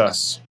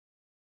success?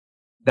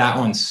 That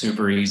one's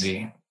super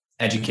easy.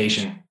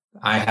 Education.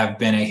 I have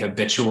been a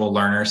habitual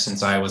learner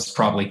since I was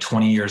probably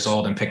 20 years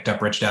old and picked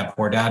up Rich Dad,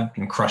 Poor Dad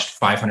and crushed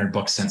 500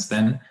 books since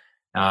then.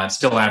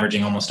 Still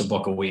averaging almost a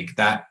book a week.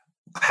 That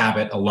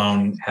habit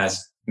alone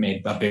has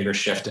made a bigger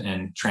shift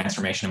and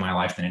transformation in my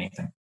life than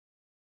anything.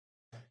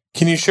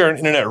 Can you share an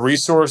internet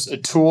resource, a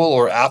tool,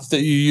 or app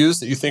that you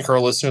use that you think our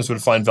listeners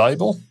would find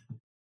valuable?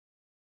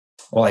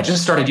 Well, I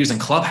just started using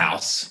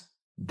Clubhouse.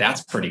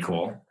 That's pretty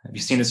cool. Have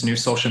you seen this new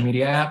social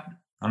media app?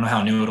 I don't know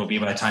how new it'll be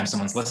by the time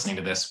someone's listening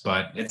to this,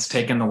 but it's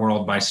taken the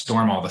world by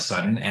storm all of a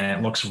sudden, and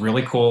it looks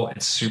really cool.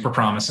 It's super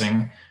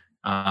promising,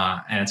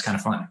 and it's kind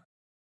of fun.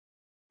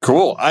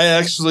 Cool.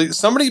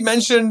 Somebody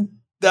mentioned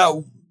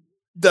that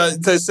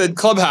they said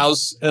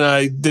Clubhouse, and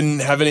I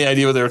didn't have any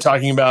idea what they were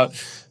talking about.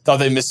 Thought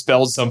they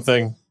misspelled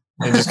something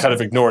and just kind of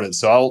ignored it.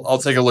 So I'll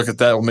take a look at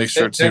that. We'll make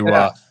sure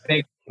to.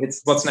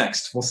 It's what's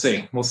next. We'll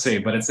see.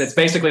 But it's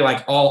basically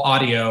like all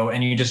audio,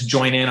 and you just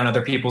join in on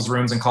other people's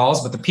rooms and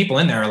calls. But the people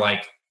in there are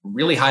like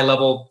really high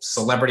level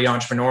celebrity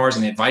entrepreneurs,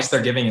 and the advice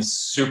they're giving is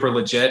super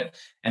legit.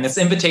 And it's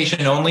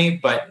invitation only,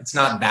 but it's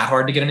not that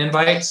hard to get an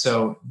invite.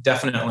 So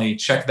definitely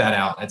check that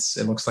out. It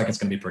looks like it's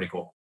going to be pretty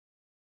cool.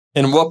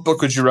 And what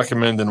book would you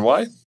recommend and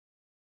why?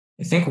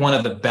 I think one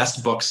of the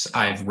best books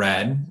I've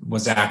read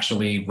was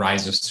actually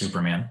Rise of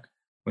Superman,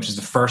 which is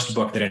the first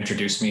book that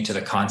introduced me to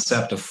the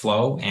concept of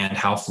flow and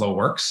how flow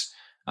works.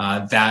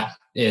 That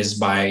is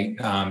by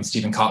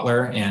Stephen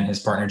Kotler and his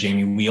partner,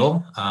 Jamie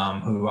Wheel,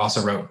 who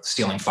also wrote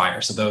Stealing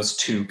Fire. So those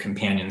two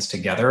companions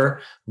together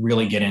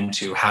really get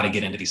into how to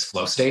get into these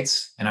flow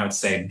states. And I would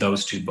say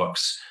those two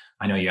books,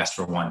 I know you asked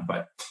for one,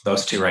 but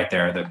those two right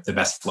there are the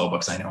best flow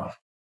books I know of.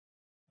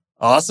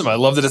 Awesome. I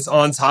love that it's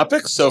on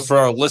topic. So for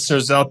our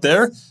listeners out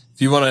there,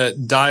 if you want to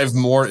dive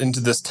more into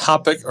this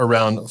topic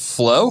around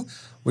flow,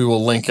 we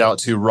will link out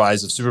to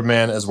Rise of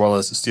Superman as well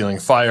as Stealing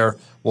Fire.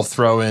 We'll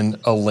throw in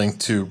a link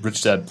to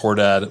Rich Dad, Poor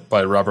Dad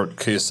by Robert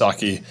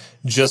Kiyosaki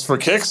just for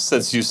kicks,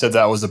 since you said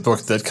that was a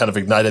book that kind of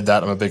ignited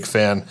that. I'm a big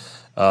fan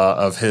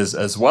of his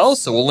as well.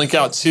 So we'll link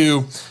out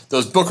to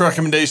those book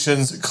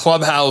recommendations,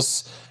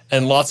 Clubhouse,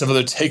 and lots of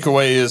other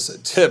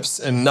takeaways, tips,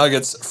 and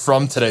nuggets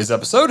from today's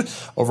episode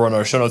over on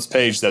our show notes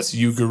page. That's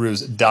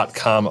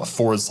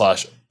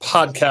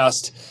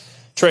yougurus.com/podcast.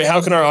 Trey,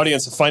 how can our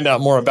audience find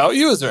out more about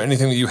you? Is there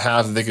anything that you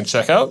have that they can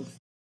check out?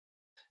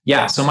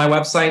 Yeah, so my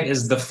website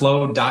is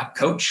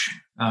theflow.coach.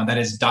 That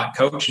is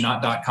 .coach,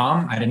 not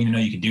 .com. I didn't even know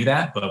you could do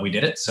that, but we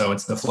did it. So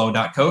it's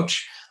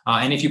theflow.coach.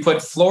 And if you put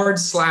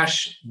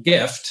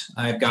 /gift,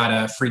 I've got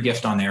a free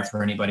gift on there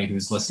for anybody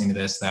who's listening to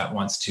this that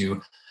wants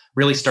to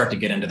really start to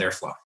get into their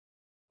flow.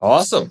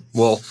 Awesome.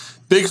 Well,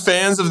 big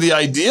fans of the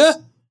idea.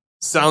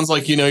 Sounds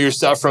like you know your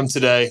stuff from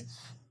today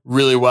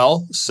really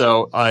well.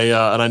 So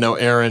I know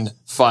Erin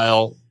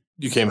File,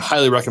 you came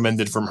highly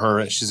recommended from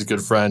her. She's a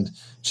good friend.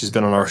 She's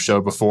been on our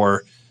show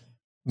before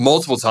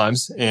multiple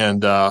times.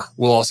 And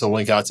we'll also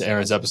link out to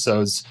Erin's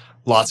episodes.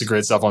 Lots of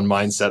great stuff on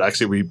mindset.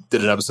 Actually, we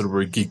did an episode where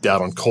we geeked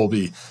out on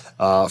Colby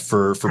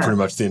for pretty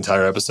much the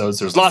entire episode.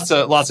 So there's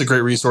lots of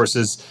great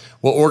resources.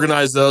 We'll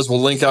organize those.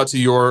 We'll link out to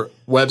your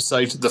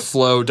website,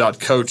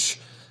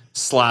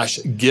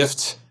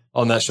 theflow.coach/gift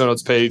on that show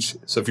notes page.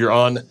 So if you're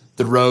on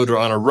the road or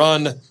on a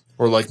run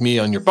or like me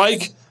on your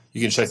bike,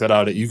 you can check that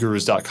out at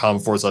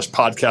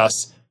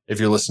yougurus.com/podcast. If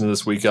you're listening to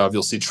this week of,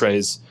 you'll see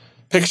Trey's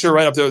picture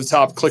right up there at the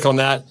top. Click on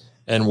that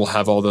and we'll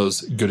have all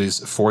those goodies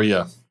for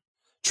you.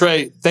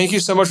 Trey, thank you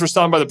so much for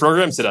stopping by the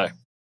program today.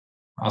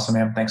 Awesome,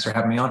 man. Thanks for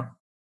having me on.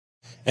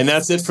 And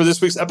that's it for this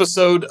week's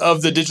episode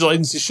of the Digital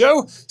Agency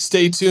Show.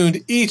 Stay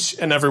tuned each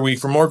and every week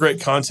for more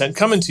great content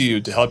coming to you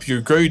to help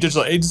you grow your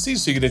digital agency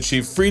so you can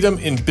achieve freedom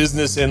in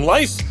business and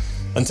life.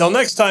 Until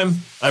next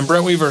time, I'm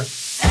Brent Weaver.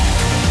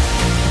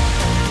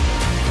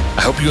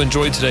 I hope you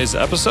enjoyed today's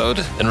episode.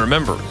 And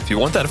remember, if you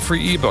want that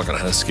free ebook on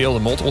how to scale to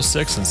multiple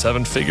 6 and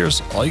 7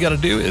 figures, all you got to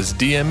do is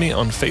DM me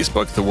on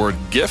Facebook, the word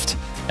gift,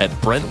 at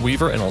Brent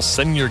Weaver, and I'll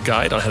send you your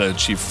guide on how to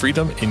achieve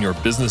freedom in your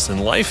business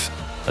and life.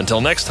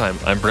 Until next time,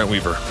 I'm Brent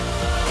Weaver.